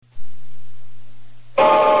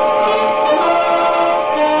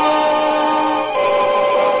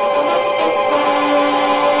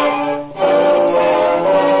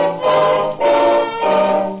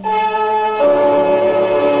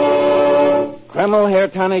Kreml Hair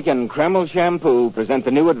Tonic and Kreml Shampoo present the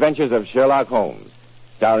new adventures of Sherlock Holmes,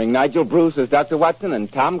 starring Nigel Bruce as Dr. Watson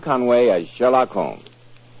and Tom Conway as Sherlock Holmes.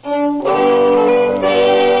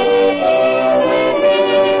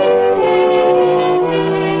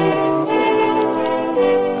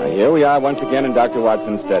 Here we are once again in Dr.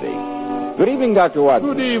 Watson's study. Good evening, Dr.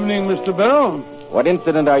 Watson. Good evening, Mr. Bell. What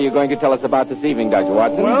incident are you going to tell us about this evening, Dr.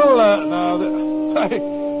 Watson? Well,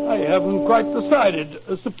 I haven't quite decided.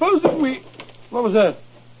 Supposing we... What was that?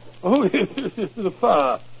 Oh, it's the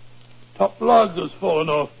fire. Top log has fallen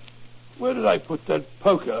off. Where did I put that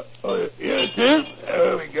poker? Oh, here it is.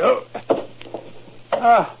 There we go.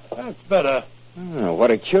 Ah, that's better. Oh,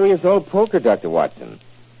 what a curious old poker, Dr. Watson.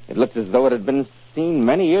 It looks as though it had been seen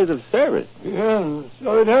many years of service. Yeah,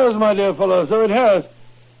 so it has, my dear fellow, so it has.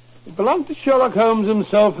 It belonged to Sherlock Holmes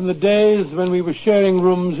himself in the days when we were sharing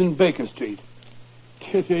rooms in Baker Street.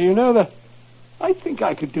 You know, I think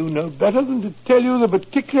I could do no better than to tell you the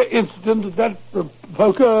particular incident that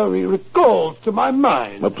poker recalls to my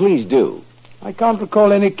mind. Well, please do. I can't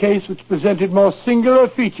recall any case which presented more singular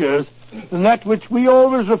features than that which we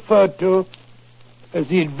always referred to as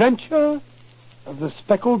the adventure of the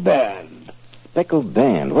Speckled Band. Speckled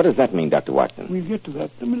Band? What does that mean, Dr. Watson? We'll get to that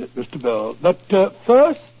in a minute, Mr. Bell. But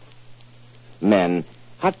first... Men,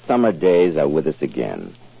 hot summer days are with us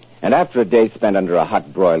again. And after a day spent under a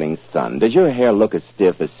hot, broiling sun, does your hair look as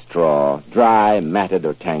stiff as straw, dry, matted,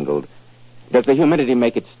 or tangled? Does the humidity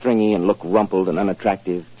make it stringy and look rumpled and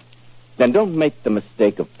unattractive? Then don't make the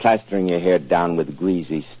mistake of plastering your hair down with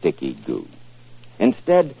greasy, sticky goo.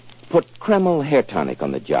 Instead, put Kreml Hair Tonic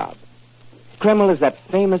on the job. Kreml is that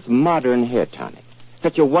famous modern hair tonic,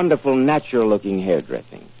 such a wonderful, natural-looking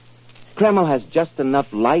hairdressing. Kreml has just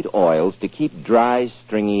enough light oils to keep dry,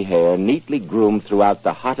 stringy hair neatly groomed throughout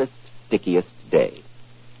the hottest, stickiest day.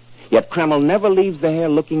 Yet Kreml never leaves the hair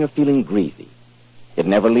looking or feeling greasy. It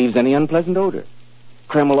never leaves any unpleasant odor.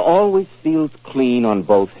 Kreml always feels clean on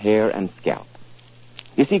both hair and scalp.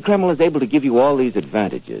 You see, Kreml is able to give you all these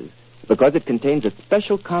advantages because it contains a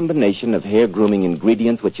special combination of hair grooming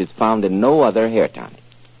ingredients which is found in no other hair tonic.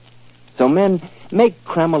 So men, make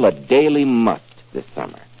Kreml a daily must this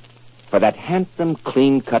summer for that handsome,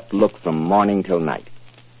 clean-cut look from morning till night.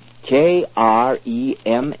 Kreml,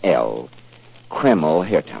 Kreml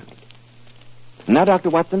Hair Tonic. Now, Dr.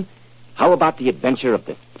 Watson, how about the adventure of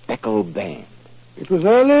the Speckled Band? It was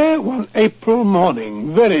early one April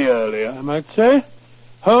morning, very early, I might say.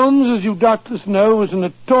 Holmes, as you doubtless know, was a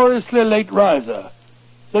notoriously late riser.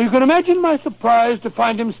 So you can imagine my surprise to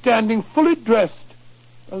find him standing fully dressed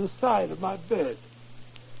by the side of my bed.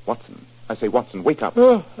 Watson. I say, Watson, wake up.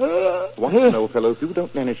 Watson, old fellow, if you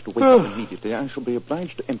don't manage to wake up immediately, I shall be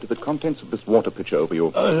obliged to empty the contents of this water pitcher over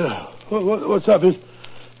you. What's up? Is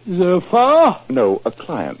there a fire? No, a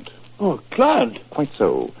client. Oh, a client? Quite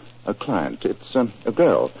so. A client. It's a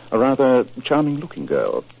girl, a rather charming-looking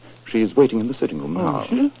girl. She's waiting in the sitting room now. Oh,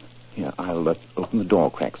 she? Here, I'll open the door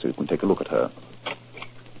crack so you can take a look at her.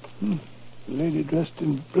 A lady dressed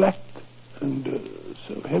in black and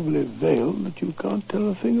so heavily veiled that you can't tell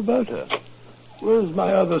a thing about her. Where's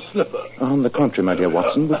my other slipper? On the contrary, my dear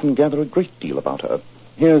Watson, we can gather a great deal about her.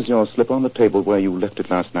 Here's your slipper on the table where you left it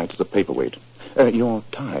last night as a paperweight. Your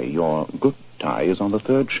tie, your good tie, is on the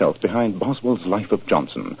third shelf behind Boswell's Life of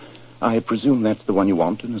Johnson. I presume that's the one you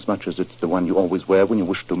want, inasmuch as it's the one you always wear when you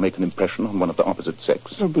wish to make an impression on one of the opposite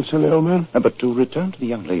sex. Don't be silly, old man. But to return to the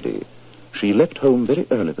young lady, she left home very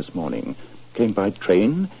early this morning, came by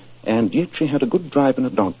train, and yet she had a good drive in a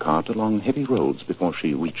dog cart along heavy roads before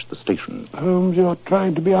she reached the station. Holmes, you're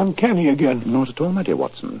trying to be uncanny again. Not at all, my dear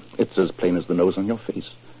Watson. It's as plain as the nose on your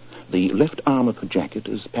face. The left arm of her jacket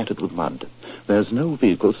is patted with mud. There's no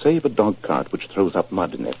vehicle save a dog cart which throws up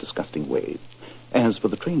mud in that disgusting way. As for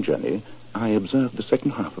the train journey, I observed the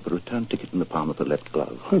second half of a return ticket in the palm of her left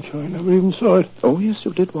glove. I never even saw it. Oh, yes,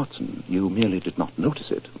 you did, Watson. You merely did not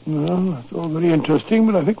notice it. Well, that's all very interesting,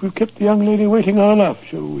 but I think we've kept the young lady waiting long enough.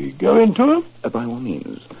 Shall we go into her? By all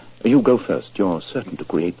means. You go first. You're certain to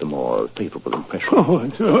create the more favorable impression. Oh,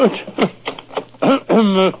 thanks so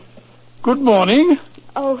much. Good morning.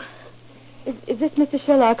 Oh, is this Mr.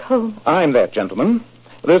 Sherlock Holmes? I'm that gentleman.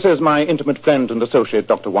 This is my intimate friend and associate,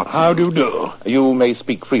 Dr. Watson. How do you do? You may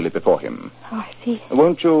speak freely before him. Oh, I see.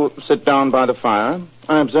 Won't you sit down by the fire?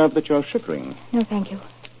 I observe that you're shivering. No, thank you.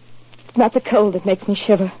 It's not the cold that makes me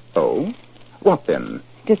shiver. Oh? What then?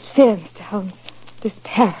 This fear, Mr. Holmes. This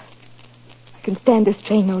terror. I can stand this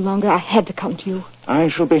strain no longer. I had to come to you. I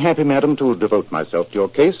shall be happy, madam, to devote myself to your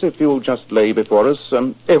case if you'll just lay before us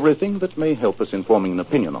everything that may help us in forming an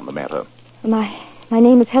opinion on the matter. My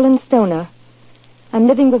name is Helen Stoner. I'm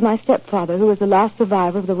living with my stepfather, who is the last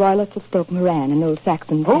survivor of the royalists of Stoke Moran, an old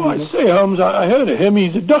Saxon Oh, family. I say, Holmes, I heard of him.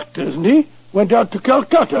 He's a doctor, isn't he? Went out to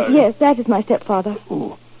Calcutta. Yes, that is my stepfather.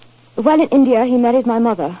 Oh. While in India, he married my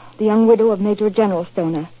mother, the young widow of Major General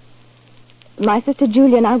Stoner. My sister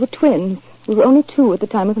Julia and I were twins. We were only 2 at the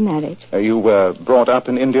time of the marriage. You were brought up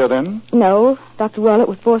in India then? No, Dr. Roylott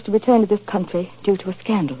was forced to return to this country due to a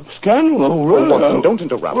scandal. Scandal? Oh, really? Watson, don't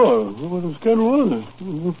interrupt. Oh, what scandal was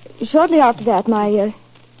it? Shortly after that, my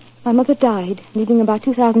mother died, leaving about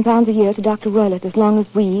 £2,000 a year to Dr. Roylott as long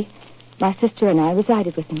as we, my sister and I,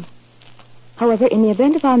 resided with him. However, in the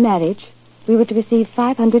event of our marriage, we were to receive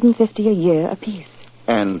 $550 a year apiece.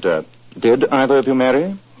 And did either of you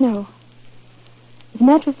marry? No. As a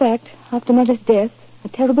matter of fact, after Mother's death, a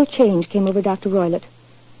terrible change came over Dr. Roylott.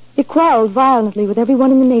 He quarreled violently with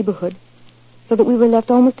everyone in the neighborhood, so that we were left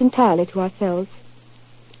almost entirely to ourselves.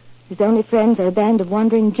 His only friends are a band of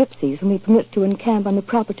wandering gypsies whom he permits to encamp on the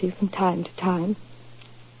property from time to time.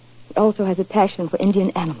 He also has a passion for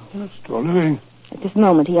Indian animals. That's living. At this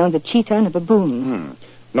moment, he owns a cheetah and a baboon.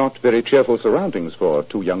 Not very cheerful surroundings for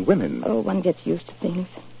 2 young women. Oh, one gets used to things.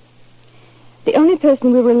 The only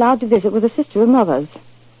person we were allowed to visit was a sister of Mother's.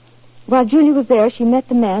 While Julie was there, she met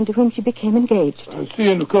the man to whom she became engaged. I see,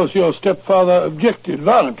 and of course your stepfather objected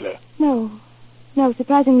violently. No,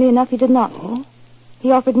 surprisingly enough, he did not. Oh?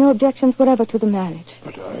 He offered no objections whatever to the marriage.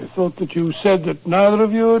 But I thought that you said that neither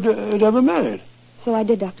of you had ever married. So I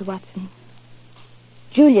did, Dr. Watson.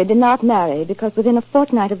 Julia did not marry because within a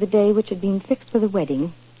fortnight of the day which had been fixed for the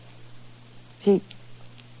wedding, she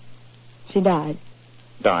died.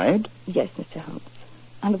 Died? Yes, Mr. Holmes.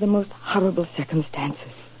 Under the most horrible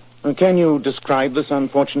circumstances. Can you describe this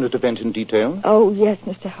unfortunate event in detail? Oh, yes,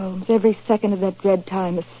 Mr. Holmes. Every second of that dread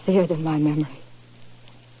time is seared in my memory.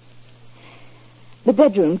 The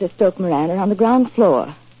bedrooms at Stoke Moran are on the ground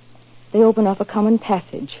floor. They open off a common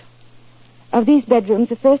passage. Of these bedrooms,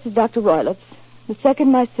 the first is Dr. Roylott's, the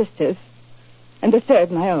second my sister's, and the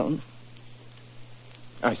third my own.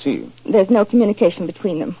 I see. There's no communication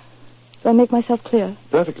between them. Do I make myself clear?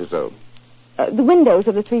 Perfectly so. The windows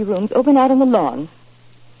of the 3 rooms open out on the lawn.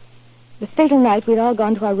 The fatal night, we'd all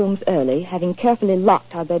gone to our rooms early, having carefully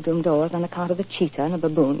locked our bedroom doors on account of the cheetah and a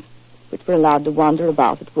baboon, which were allowed to wander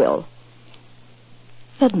about at will.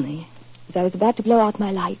 Suddenly, as I was about to blow out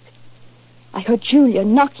my light, I heard Julia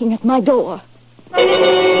knocking at my door.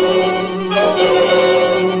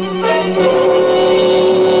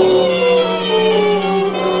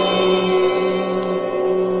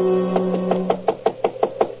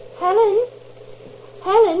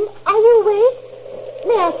 Helen, are you awake?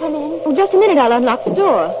 May I come in? Oh, just a minute, I'll unlock the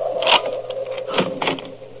door.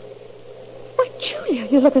 Why, Julia,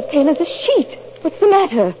 you look as pale as a sheet. What's the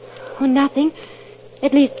matter? Oh, nothing.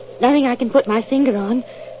 At least, nothing I can put my finger on.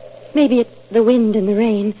 Maybe it's the wind and the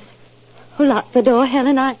rain. Oh, lock the door,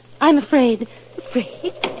 Helen. I'm afraid.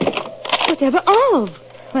 Afraid? Whatever of?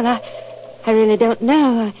 Well, I really don't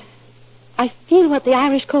know. I feel what the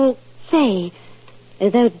Irish call say,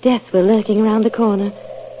 as though death were lurking around the corner.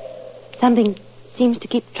 Something seems to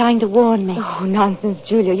keep trying to warn me. Oh, nonsense,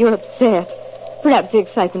 Julia. You're upset. Perhaps the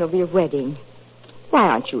excitement over your wedding. Why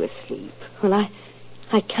aren't you asleep? Well,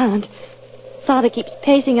 I can't. Father keeps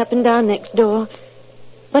pacing up and down next door.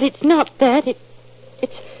 But it's not that.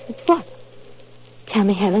 It's what? Tell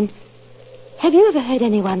me, Helen. Have you ever heard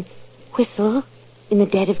anyone whistle in the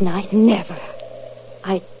dead of night? Never.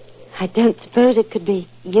 I don't suppose it could be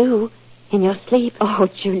you in your sleep. Oh,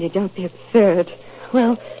 Julia, don't be absurd.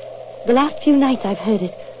 Well, the last few nights I've heard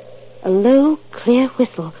it. A low, clear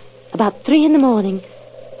whistle, about 3 a.m.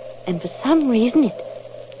 And for some reason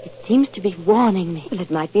it seems to be warning me. Well, it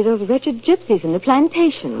might be those wretched gypsies in the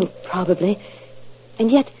plantation. Oh, probably. And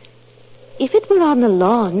yet, if it were on the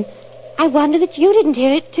lawn, I wonder that you didn't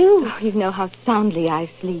hear it, too. Oh, you know how soundly I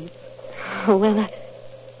sleep. Oh, well,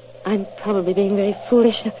 I'm probably being very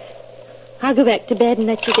foolish. I'll go back to bed and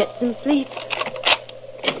let you get some sleep.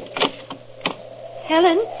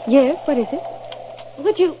 Helen? Yes, what is it?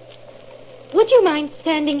 Would you mind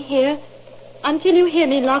standing here until you hear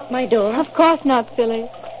me lock my door? Of course not, silly.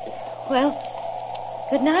 Well,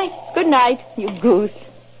 good night. Good night, you goose.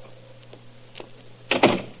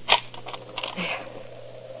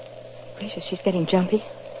 Gracious, she's getting jumpy.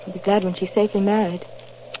 I'll be glad when she's safely married.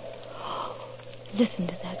 Listen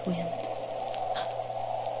to that wind.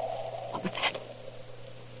 What was that?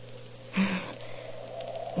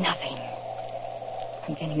 Nothing.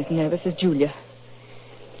 I'm getting as nervous as Julia.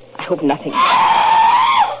 I hope nothing.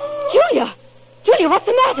 Julia! Julia, what's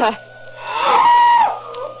the matter?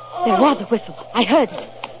 There was a whistle. I heard it.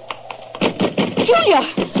 Julia!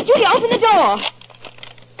 Julia, open the door!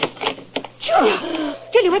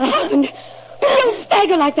 Julie, what's happened? Don't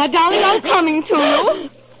stagger like that, darling. I'm coming to you.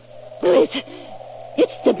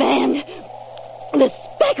 It's the band. The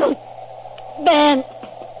Speckled band.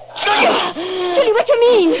 Julie, what do you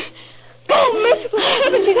mean? Oh, merciful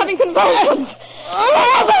heaven, she's having convulsions.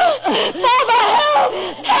 Father! Father, help!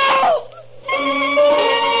 Help!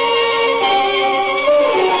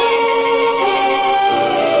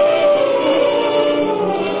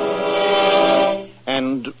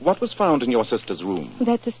 And what was found in your sister's room?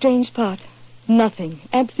 That's the strange part. Nothing.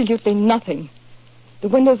 Absolutely nothing. The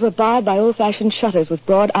windows were barred by old-fashioned shutters with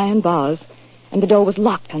broad iron bars, and the door was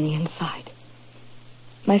locked on the inside.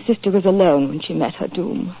 My sister was alone when she met her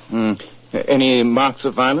doom. Any marks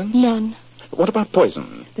of violence? None. What about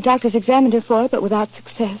poison? The doctors examined her for it, but without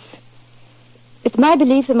success. It's my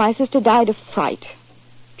belief that my sister died of fright.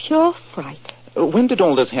 Pure fright. When did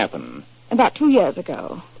all this happen? About 2 years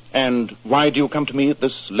ago. And why do you come to me at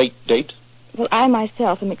this late date? Well, I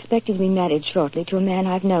myself am expecting to be married shortly to a man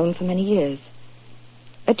I've known for many years.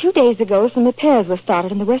 2 days ago, some repairs were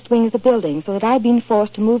started in the west wing of the building, so that I've been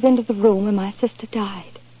forced to move into the room where my sister died.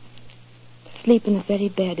 To sleep in the very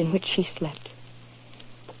bed in which she slept.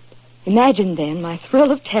 Imagine, then, my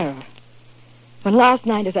thrill of terror when last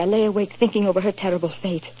night, as I lay awake thinking over her terrible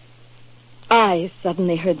fate, I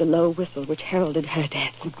suddenly heard the low whistle which heralded her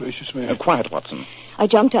death. Good gracious me. Quiet, Watson. I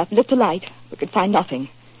jumped up, lit the light, but could find nothing.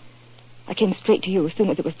 I came straight to you as soon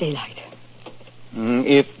as it was daylight.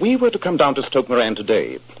 If we were to come down to Stoke Moran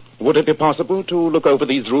today, would it be possible to look over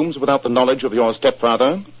these rooms without the knowledge of your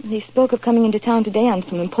stepfather? He spoke of coming into town today on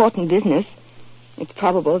some important business. It's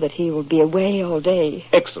probable that he will be away all day.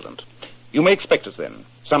 Excellent. You may expect us then.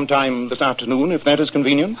 Sometime this afternoon, if that is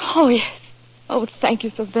convenient. Oh, yes. Oh, thank you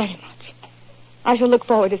so very much. I shall look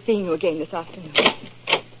forward to seeing you again this afternoon.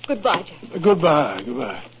 Goodbye, Jeff. Goodbye.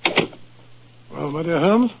 Well, my dear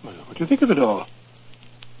Holmes, what do you think of it all?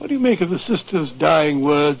 What do you make of the sister's dying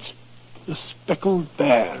words, the Speckled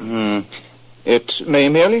band? It may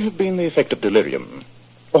merely have been the effect of delirium.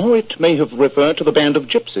 Or it may have referred to the band of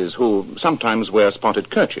gypsies who sometimes wear spotted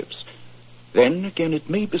kerchiefs. Then, again, it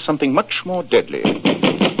may be something much more deadly.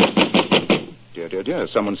 Dear,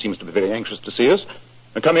 someone seems to be very anxious to see us.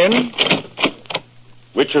 Come in.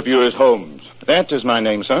 Which of you is Holmes? That is my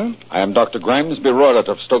name, sir. I am Dr. Grimesby Roylott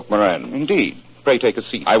of Stoke Moran. Indeed. Pray take a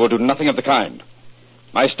seat. I will do nothing of the kind.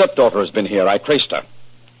 My stepdaughter has been here. I traced her.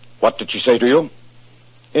 What did she say to you?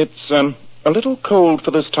 It's, a little cold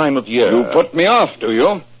for this time of year. You put me off, do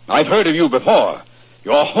you? I've heard of you before.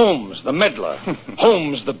 You're Holmes, the meddler.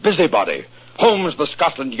 Holmes, the busybody. Holmes, the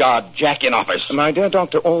Scotland Yard jack-in-office. My dear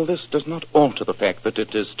doctor, all this does not alter the fact that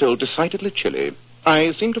it is still decidedly chilly.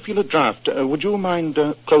 I seem to feel a draft. Would you mind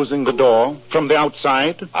closing the door from the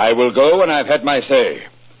outside? I will go when I've had my say.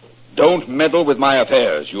 Don't meddle with my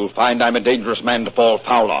affairs. You'll find I'm a dangerous man to fall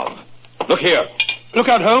foul of. Look here. Look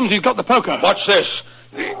out, Holmes. He's got the poker. Watch this.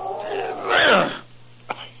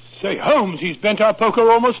 Say, Holmes, he's bent our poker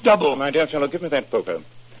almost double. My dear fellow, give me that poker.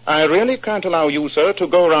 I really can't allow you, sir, to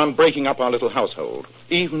go around breaking up our little household,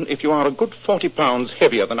 even if you are a good 40 pounds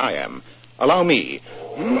heavier than I am. Allow me.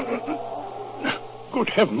 Good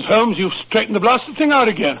heavens, Holmes, you've straightened the blasted thing out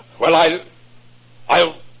again. Well,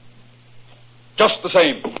 I'll... Just the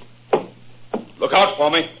same. Look out for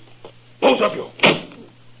me. Both of you.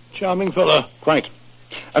 Charming fellow. Quite.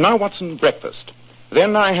 And now, Watson, breakfast.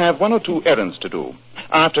 Then I have 1 or 2 errands to do.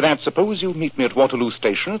 After that, suppose you meet me at Waterloo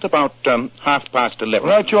Station at about 11:30.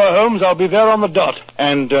 Right you are, Holmes. I'll be there on the dot.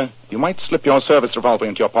 And you might slip your service revolver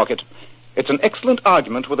into your pocket. It's an excellent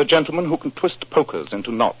argument with a gentleman who can twist pokers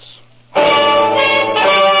into knots.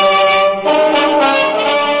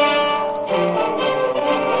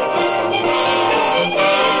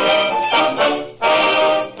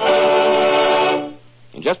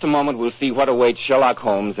 In just a moment, we'll see what awaits Sherlock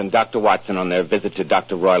Holmes and Dr. Watson on their visit to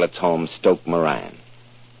Dr. Roylott's home, Stoke Moran.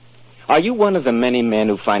 Are you one of the many men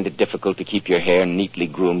who find it difficult to keep your hair neatly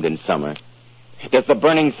groomed in summer? Does the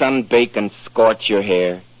burning sun bake and scorch your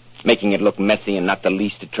hair, making it look messy and not the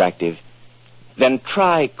least attractive? Then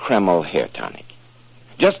try Kreml Hair Tonic.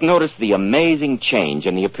 Just notice the amazing change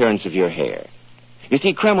in the appearance of your hair. You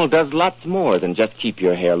see, Kreml does lots more than just keep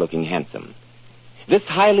your hair looking handsome. This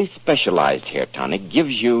highly specialized hair tonic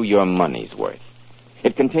gives you your money's worth.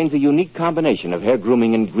 It contains a unique combination of hair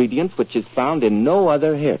grooming ingredients which is found in no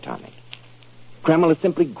other hair tonic. Kreml is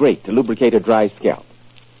simply great to lubricate a dry scalp.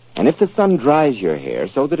 And if the sun dries your hair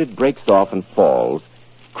so that it breaks off and falls,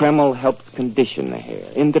 Kreml helps condition the hair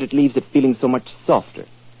in that it leaves it feeling so much softer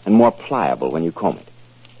and more pliable when you comb it.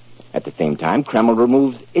 At the same time, Kreml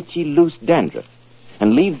removes itchy, loose dandruff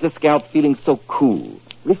and leaves the scalp feeling so cool,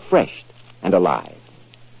 refreshed, and alive.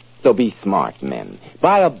 So be smart, men.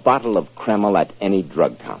 Buy a bottle of Kreml at any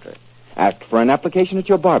drug counter. Ask for an application at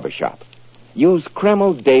your barber shop. Use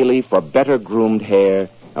Kreml daily for better groomed hair,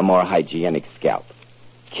 a more hygienic scalp.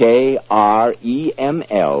 Kreml,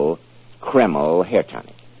 Kreml Hair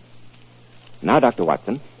Tonic. Now, Dr.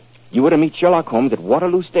 Watson, you were to meet Sherlock Holmes at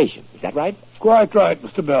Waterloo Station. Is that right? Quite right,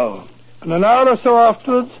 Mr. Bell. And an hour or so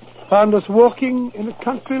afterwards, found us walking in a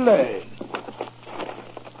country lane.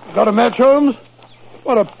 Got a match, Holmes?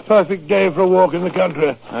 What a perfect day for a walk in the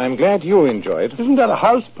country. I'm glad you enjoyed. Isn't that a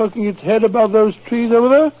house poking its head above those trees over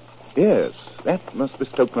there? Yes, that must be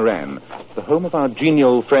Stoke Moran, the home of our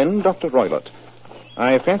genial friend, Dr. Roylott.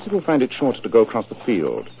 I fancy we'll find it shorter to go across the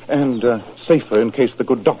field, and safer in case the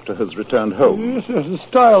good doctor has returned home. Yes, there's a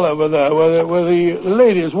stile over there where the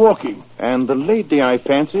lady is walking. And the lady, I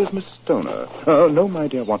fancy, is Miss Stoner. No, my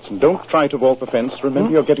dear Watson, don't try to vault the fence. Remember,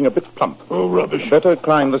 you're getting a bit plump. Oh, rubbish. Better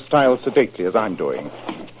climb the stile sedately, as I'm doing.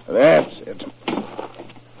 That's it.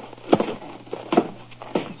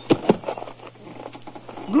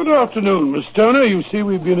 Good afternoon, Miss Stoner. You see,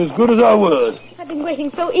 we've been as good as our word. I've been waiting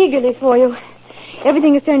so eagerly for you.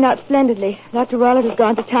 Everything has turned out splendidly. Dr. Roylott has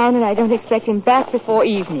gone to town, and I don't expect him back before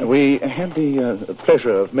evening. We had the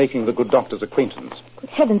pleasure of making the good doctor's acquaintance.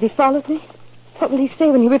 Good heavens, he followed me? What will he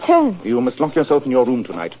say when he returns? You must lock yourself in your room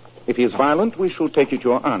tonight. If he is violent, we shall take you to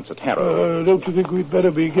your aunt's at Harrow. Don't you think we'd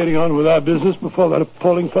better be getting on with our business before that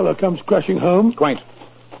appalling fellow comes crashing home? Quite.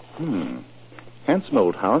 Handsome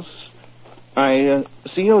old house. I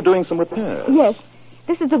see you're doing some repairs. Yes.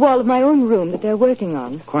 This is the wall of my own room that they're working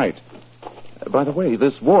on. Quite. By the way,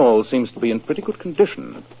 this wall seems to be in pretty good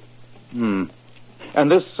condition. And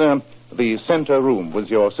this, the center room,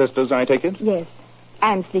 was your sister's, I take it? Yes.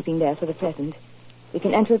 I'm sleeping there for the present. We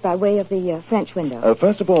can enter it by way of the French window.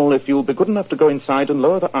 First of all, if you'll be good enough to go inside and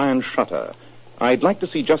lower the iron shutter, I'd like to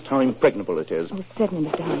see just how impregnable it is. Oh, certainly,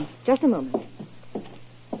 Mr. Holmes. Just a moment.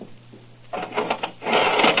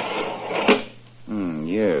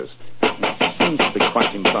 Yes. It seems to be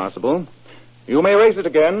quite impassable. You may raise it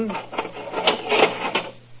again.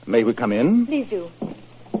 May we come in? Please do.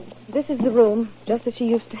 This is the room, just as she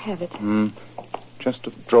used to have it. Chest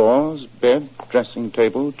of drawers, bed, dressing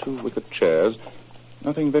table, 2 wicker chairs.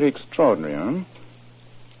 Nothing very extraordinary, huh?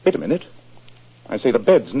 Wait a minute. I say the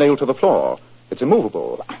bed's nailed to the floor. It's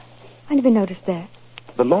immovable. I never noticed that.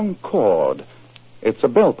 The long cord. It's a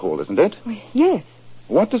bell pull, isn't it? Oh, yes.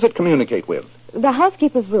 What does it communicate with? The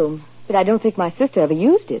housekeeper's room. But I don't think my sister ever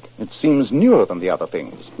used it. It seems newer than the other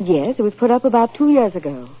things. Yes, it was put up about 2 years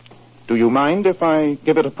ago. Do you mind if I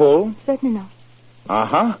give it a pull? Certainly not.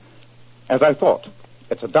 Uh-huh. As I thought.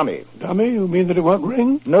 It's a dummy. Dummy? You mean that it won't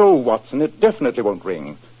ring? No, Watson, it definitely won't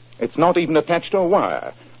ring. It's not even attached to a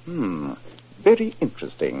wire. Very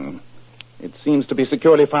interesting. It seems to be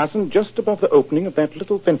securely fastened just above the opening of that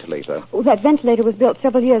little ventilator. Oh, that ventilator was built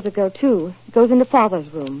several years ago, too. It goes into Father's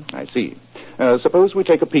room. I see. Suppose we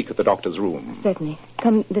take a peek at the doctor's room. Certainly.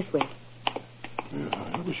 Come this way.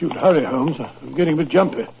 I wish you'd hurry, Holmes. I'm getting a bit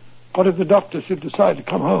jumpy. What if the doctor should decide to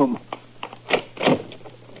come home?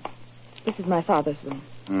 This is my father's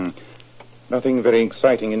room. Nothing very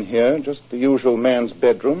exciting in here. Just the usual man's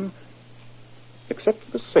bedroom. Except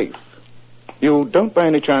for the safe. You don't by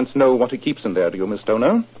any chance know what he keeps in there, do you, Miss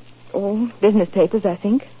Stoner? Oh, business papers, I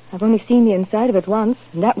think. I've only seen the inside of it once,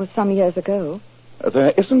 and that was some years ago.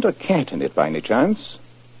 There isn't a cat in it by any chance?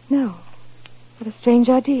 No. What a strange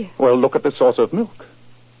idea. Well, look at the saucer of milk.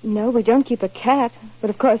 No, we don't keep a cat.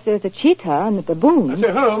 But, of course, there's a cheetah and a baboon. I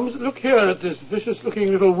say, Holmes, look here at this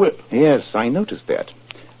vicious-looking little whip. Yes, I noticed that.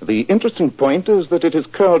 The interesting point is that it is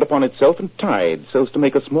curled upon itself and tied so as to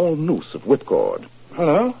make a small noose of whipcord.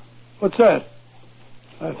 Hello? What's that?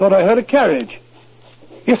 I thought I heard a carriage.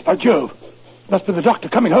 Yes, by Jove. Must be the doctor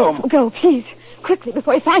coming home. Go, please. Quickly,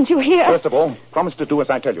 before he finds you here. First of all, promise to do as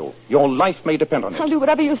I tell you. Your life may depend on it. I'll do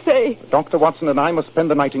whatever you say. Dr. Watson and I must spend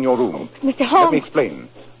the night in your room. Mr. Holmes. Let me explain.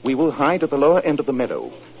 We will hide at the lower end of the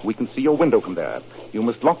meadow. We can see your window from there. You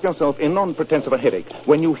must lock yourself in on pretense of a headache.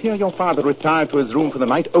 When you hear your father retire to his room for the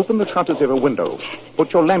night, open the shutters of your window.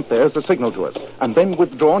 Put your lamp there as a signal to us, and then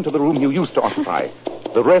withdraw into the room you used to occupy.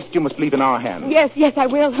 The rest you must leave in our hands. Yes, I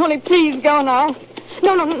will. Only please go now.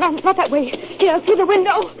 No, not that way. Here, through the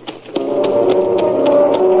window.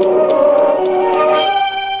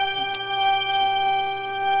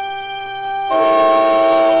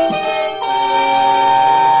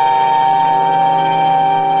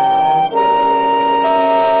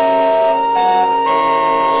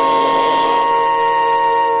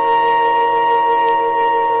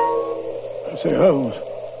 Say, Holmes,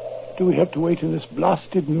 do we have to wait in this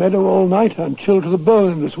blasted meadow all night? I'm chilled to the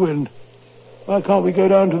bone in this wind. Why can't we go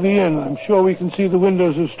down to the inn? I'm sure we can see the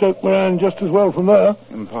windows of Stoke Moran just as well from there.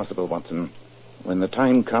 Impossible, Watson. When the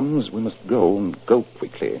time comes, we must go, and go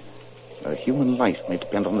quickly. A human life may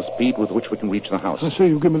depend on the speed with which we can reach the house. I say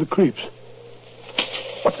you give me the creeps.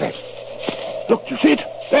 What's that? Look, you see it?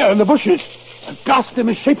 There in the bushes. A ghastly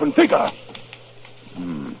misshapen figure.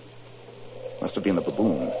 Must have been the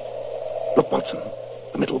baboon. Look, Watson.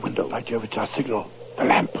 The middle window. By Jove, it's our signal. The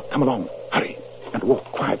lamp. Come along. Hurry. And walk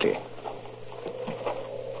quietly.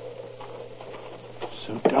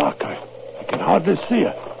 So dark, I can hardly see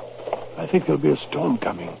her. I think there'll be a storm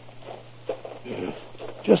coming.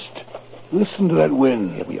 Just listen to that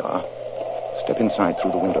wind. Here we are. Step inside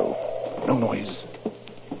through the window. No noise.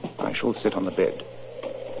 I shall sit on the bed.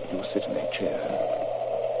 You sit in that chair.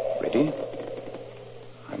 Ready?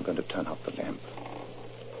 I'm going to turn out the lamp.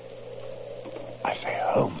 I say,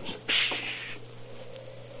 Holmes. Shh.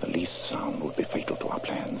 The least sound would be fatal to our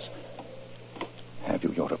plans. Have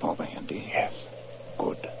you your revolver handy? Yes.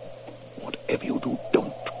 Good. Whatever you do,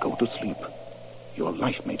 don't go to sleep. Your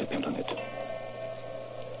life may depend on it.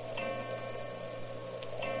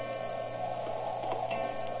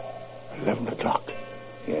 $11.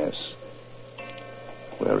 Yes.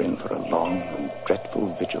 We're in for a long and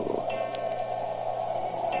dreadful vigil.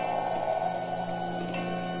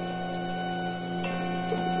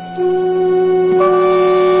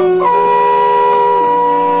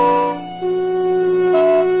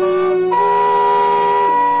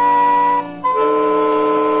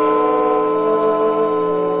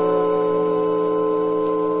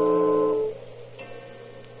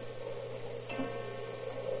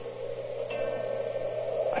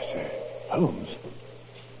 Holmes,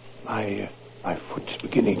 my foot's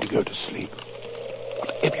beginning to go to sleep.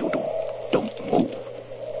 Whatever you do, don't move.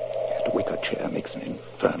 That wicker chair makes an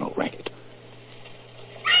infernal racket.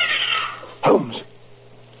 Holmes,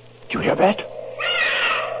 do you hear that?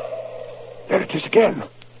 There it is again.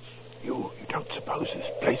 You don't suppose this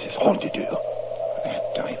place is haunted, do you?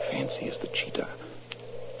 That, I fancy, is the cheetah.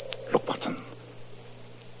 Look, Watson.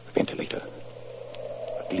 A ventilator.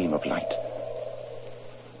 A gleam of light.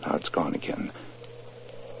 Now it's gone again.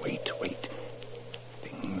 Wait.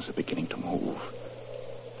 Things are beginning to move.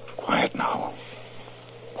 Quiet now.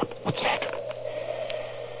 What's that?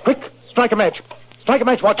 Quick! Strike a match! Strike a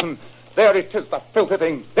match, Watson! There it is, the filthy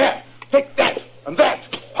thing. There! Take that! And that!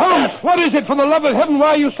 Holmes, what is it? For the love of heaven, why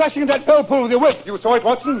are you slashing at that bell pull with your whip? You saw it,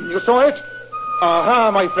 Watson? You saw it? Aha,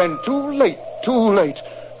 my friend. Too late.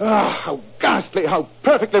 Ah, how ghastly, how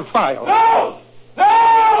perfectly vile. No!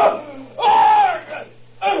 No!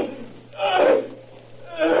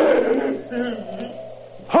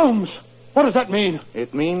 Holmes, what does that mean?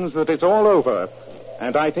 It means that it's all over,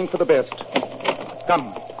 and I think for the best.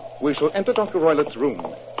 Come, we shall enter Dr. Roylett's room.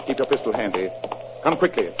 Keep your pistol handy. Come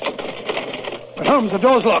quickly. But Holmes, the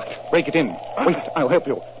door's locked. Break it in. Wait, I'll help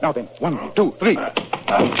you. Now then, 1, 2, 3.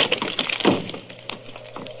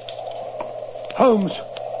 Holmes,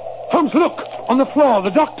 look! On the floor, the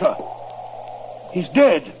doctor. He's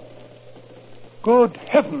dead. Good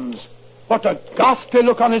heavens! What a ghastly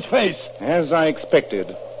look on his face. As I expected.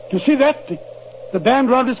 Do you see that? The band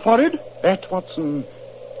round his forehead? That, Watson,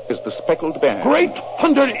 is the speckled band. Great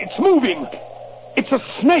thunder! It's moving! It's a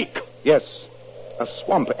snake! Yes, a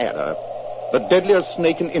swamp adder. The deadliest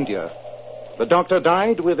snake in India. The doctor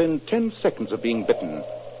died within 10 seconds of being bitten.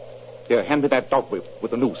 Here, hand me that dog whip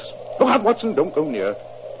with the noose. Look out, Watson, don't go near.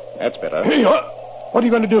 That's better. Hey, what are you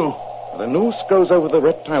going to do? The noose goes over the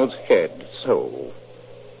reptile's head, so.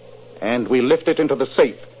 And we lift it into the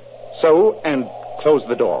safe. So, and close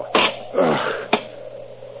the door.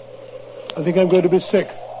 I think I'm going to be sick.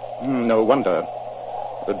 No wonder.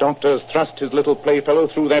 The doctor's thrust his little playfellow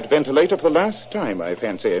through that ventilator for the last time, I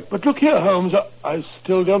fancy. But look here, Holmes, I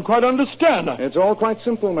still don't quite understand. It's all quite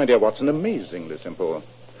simple, my dear Watson, amazingly simple.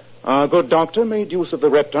 Our good doctor made use of the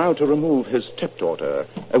reptile to remove his stepdaughter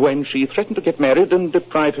when she threatened to get married and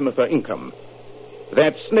deprive him of her income.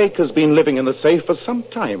 That snake has been living in the safe for some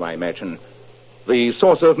time, I imagine. The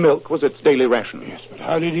saucer of milk was its daily ration. Yes, but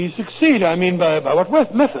how did he succeed? I mean, by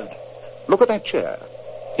what method? Look at that chair.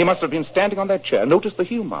 He must have been standing on that chair. Notice the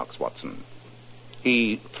heel marks, Watson.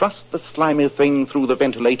 He thrust the slimy thing through the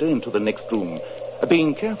ventilator into the next room,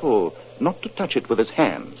 being careful not to touch it with his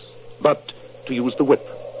hands, but to use the whip,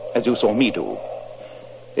 as you saw me do.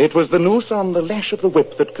 It was the noose on the lash of the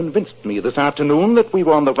whip that convinced me this afternoon that we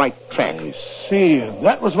were on the right track. I see.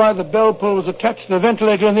 That was why the bell pull was attached to the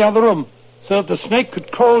ventilator in the other room, so that the snake could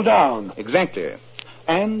crawl down. Exactly.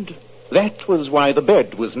 And that was why the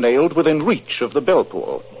bed was nailed within reach of the bell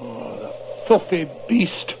pull. Oh, the filthy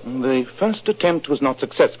beast. The first attempt was not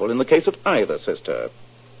successful in the case of either sister.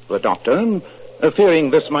 The doctor, fearing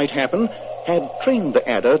this might happen, had trained the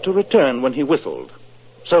adder to return when he whistled,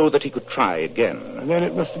 so that he could try again. And then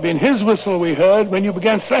it must have been his whistle we heard when you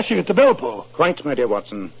began slashing at the bell pull. Quite, my dear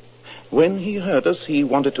Watson. When he heard us, he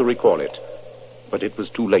wanted to recall it. But it was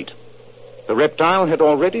too late. The reptile had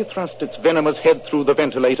already thrust its venomous head through the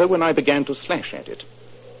ventilator when I began to slash at it.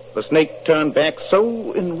 The snake turned back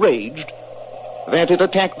so enraged that it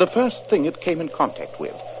attacked the first thing it came in contact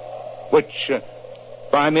with, which,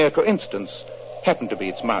 by mere coincidence, happened to be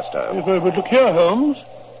its master. But look here, Holmes.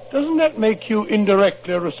 Doesn't that make you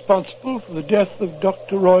indirectly responsible for the death of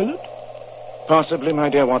Dr. Roylott? Possibly, my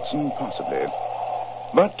dear Watson, possibly.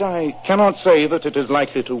 But I cannot say that it is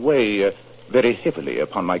likely to weigh very heavily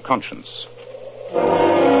upon my conscience.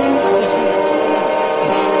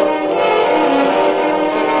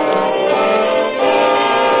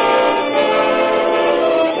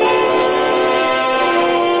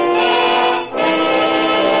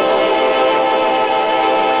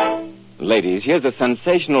 Ladies, here's a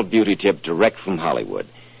sensational beauty tip direct from Hollywood.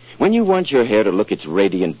 When you want your hair to look its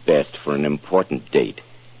radiant best for an important date,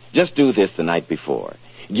 just do this the night before.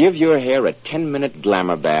 Give your hair a 10-minute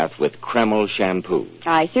glamour bath with Kreml shampoo.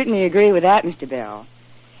 I certainly agree with that, Mr. Bell.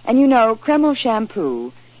 And you know, Kreml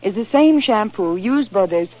shampoo is the same shampoo used by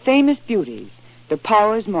those famous beauties, the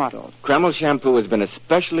Powers models. Kreml shampoo has been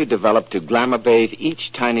especially developed to glamour bathe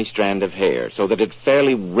each tiny strand of hair so that it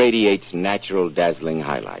fairly radiates natural, dazzling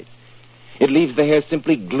highlights. It leaves the hair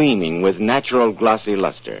simply gleaming with natural glossy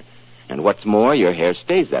luster. And what's more, your hair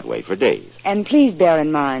stays that way for days. And please bear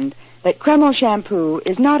in mind that Kreml shampoo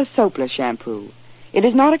is not a soapless shampoo. It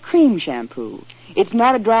is not a cream shampoo. It's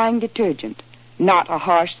not a drying detergent. Not a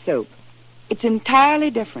harsh soap. It's entirely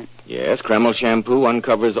different. Yes, Kreml shampoo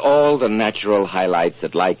uncovers all the natural highlights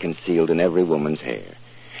that lie concealed in every woman's hair.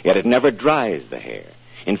 Yet it never dries the hair.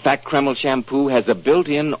 In fact, Kreml shampoo has a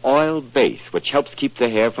built-in oil base which helps keep the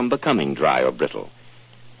hair from becoming dry or brittle.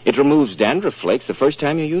 It removes dandruff flakes the first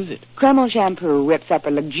time you use it. Kreml shampoo whips up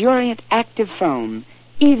a luxuriant active foam,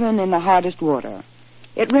 even in the hardest water.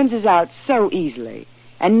 It rinses out so easily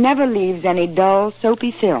and never leaves any dull,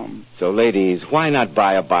 soapy film. So, ladies, why not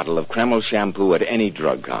buy a bottle of Kreml shampoo at any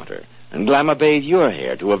drug counter and glamour bathe your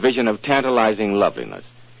hair to a vision of tantalizing loveliness?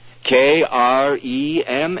 Kreml,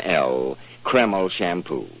 Kreml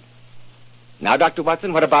shampoo. Now, Dr.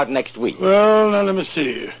 Watson, what about next week? Well, now, let me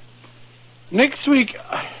see. Next week,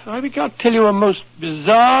 I think I'll tell you a most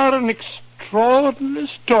bizarre and extraordinary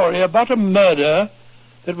story about a murder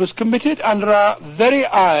that was committed under our very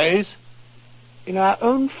eyes in our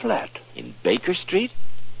own flat. In Baker Street?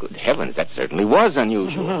 Good heavens, that certainly was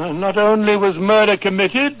unusual. Not only was murder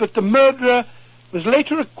committed, but the murderer was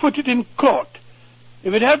later acquitted in court.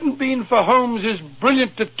 If it hadn't been for Holmes's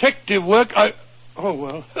brilliant detective work, I'll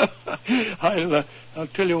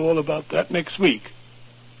tell you all about that next week.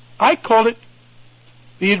 I call it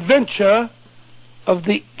The Adventure of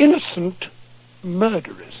the Innocent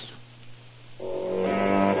Murderess.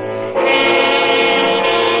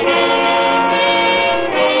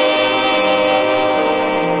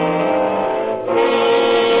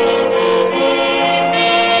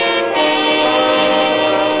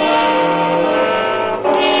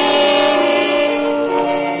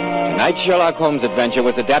 Tonight's Sherlock Holmes adventure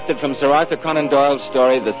was adapted from Sir Arthur Conan Doyle's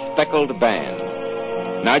story, The Speckled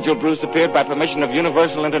Band. Nigel Bruce appeared by permission of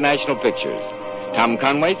Universal International Pictures. Tom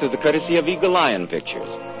Conway through the courtesy of Eagle Lion Pictures.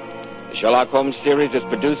 The Sherlock Holmes series is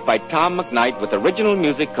produced by Tom McKnight with original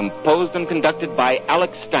music composed and conducted by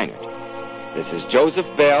Alex Steinert. This is Joseph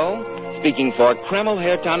Bell speaking for Kreml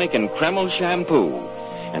Hair Tonic and Kreml Shampoo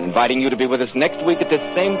and inviting you to be with us next week at this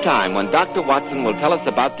same time when Dr. Watson will tell us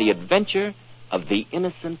about the adventure of the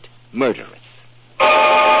innocent murderess.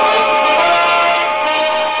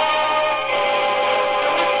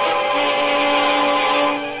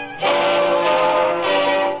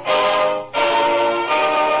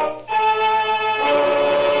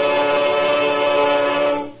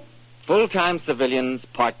 Full-time civilians,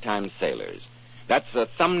 part-time sailors. That's a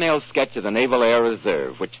thumbnail sketch of the Naval Air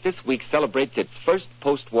Reserve, which this week celebrates its first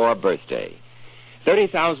post-war birthday.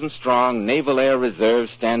 30,000 strong Naval Air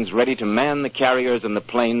Reserve stands ready to man the carriers and the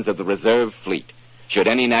planes of the reserve fleet, should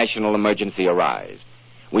any national emergency arise.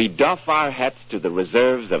 We doff our hats to the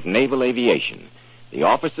reserves of naval aviation, the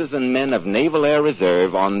officers and men of Naval Air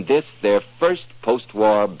Reserve on this, their first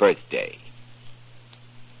post-war birthday.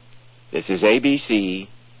 This is ABC,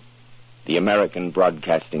 the American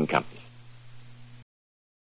Broadcasting Company.